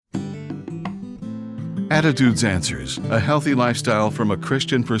Attitudes Answers, a healthy lifestyle from a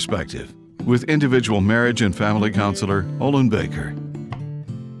Christian perspective, with individual marriage and family counselor Olin Baker.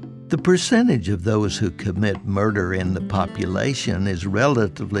 The percentage of those who commit murder in the population is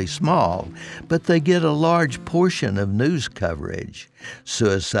relatively small, but they get a large portion of news coverage.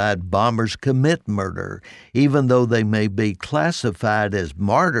 Suicide bombers commit murder, even though they may be classified as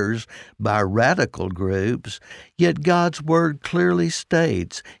martyrs by radical groups, yet God's Word clearly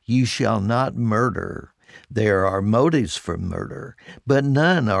states, "You shall not murder." There are motives for murder, but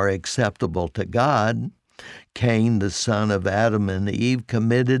none are acceptable to God. Cain, the son of Adam and Eve,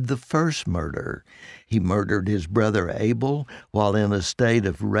 committed the first murder. He murdered his brother Abel while in a state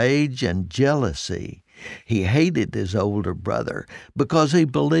of rage and jealousy. He hated his older brother because he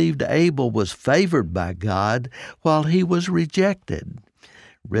believed Abel was favored by God while he was rejected.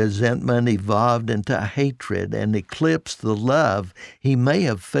 Resentment evolved into hatred and eclipsed the love he may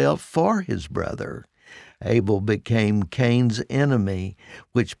have felt for his brother. Abel became Cain's enemy,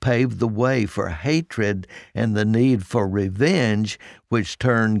 which paved the way for hatred and the need for revenge, which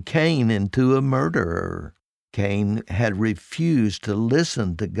turned Cain into a murderer. Cain had refused to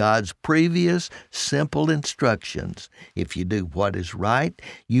listen to God's previous simple instructions. If you do what is right,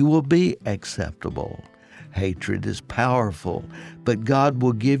 you will be acceptable. Hatred is powerful, but God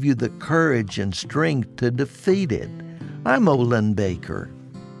will give you the courage and strength to defeat it. I'm Olin Baker.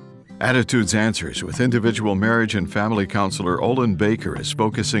 Attitudes Answers with individual marriage and family counselor Olin Baker is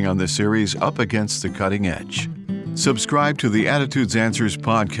focusing on the series Up Against the Cutting Edge. Subscribe to the Attitudes Answers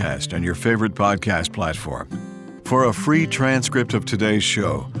podcast on your favorite podcast platform. For a free transcript of today's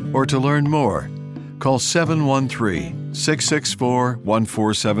show or to learn more, call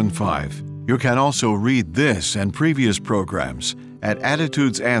 713-664-1475. You can also read this and previous programs at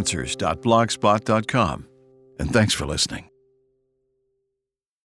attitudesanswers.blogspot.com. And thanks for listening.